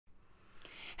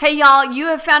Hey y'all, you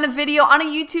have found a video on a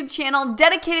YouTube channel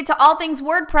dedicated to all things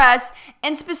WordPress,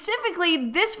 and specifically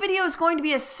this video is going to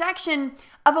be a section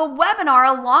of a webinar,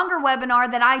 a longer webinar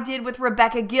that I did with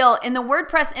Rebecca Gill. In the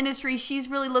WordPress industry, she's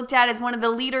really looked at as one of the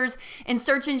leaders in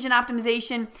search engine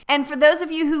optimization. And for those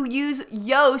of you who use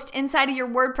Yoast inside of your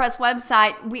WordPress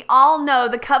website, we all know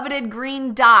the coveted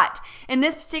green dot. In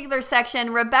this particular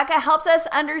section, Rebecca helps us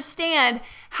understand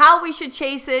how we should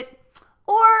chase it,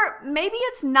 or maybe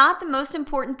it's not the most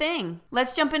important thing.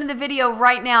 Let's jump into the video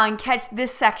right now and catch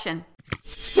this section.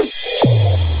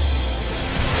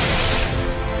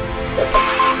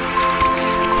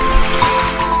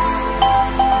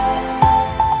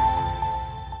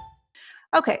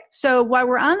 Okay, so while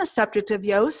we're on the subject of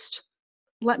Yoast,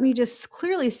 let me just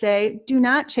clearly say, do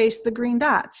not chase the green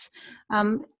dots.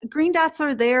 Green dots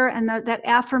are there, and that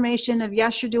affirmation of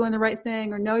yes, you're doing the right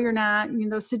thing, or no, you're not,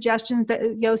 those suggestions that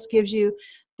Yoast gives you,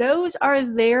 those are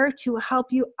there to help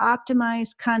you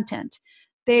optimize content.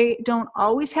 They don't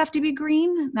always have to be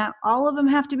green. Not all of them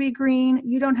have to be green.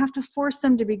 You don't have to force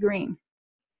them to be green.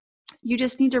 You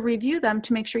just need to review them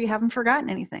to make sure you haven't forgotten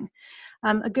anything.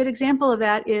 A good example of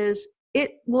that is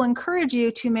it will encourage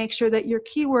you to make sure that your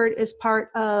keyword is part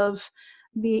of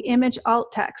the image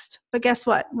alt text. But guess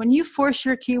what? When you force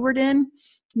your keyword in,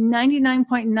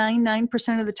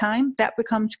 99.99% of the time, that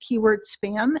becomes keyword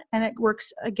spam, and it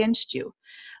works against you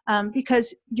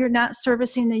because you're not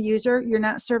servicing the user, you're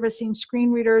not servicing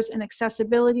screen readers and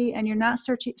accessibility, and you're not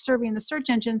serving the search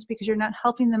engines because you're not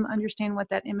helping them understand what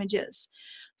that image is.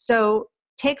 So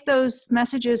take those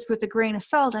messages with a grain of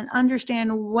salt and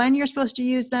understand when you're supposed to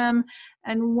use them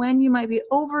and when you might be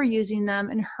overusing them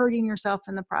and hurting yourself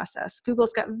in the process.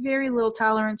 Google's got very little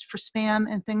tolerance for spam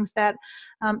and things that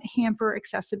hamper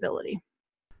accessibility.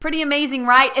 Pretty amazing,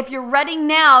 right? If you're ready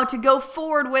now to go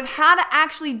forward with how to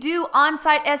actually do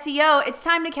on-site SEO, it's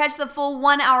time to catch the full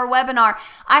 1-hour webinar.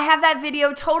 I have that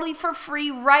video totally for free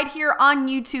right here on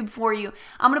YouTube for you.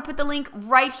 I'm going to put the link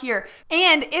right here.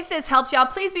 And if this helps y'all,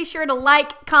 please be sure to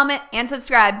like, comment, and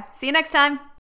subscribe. See you next time.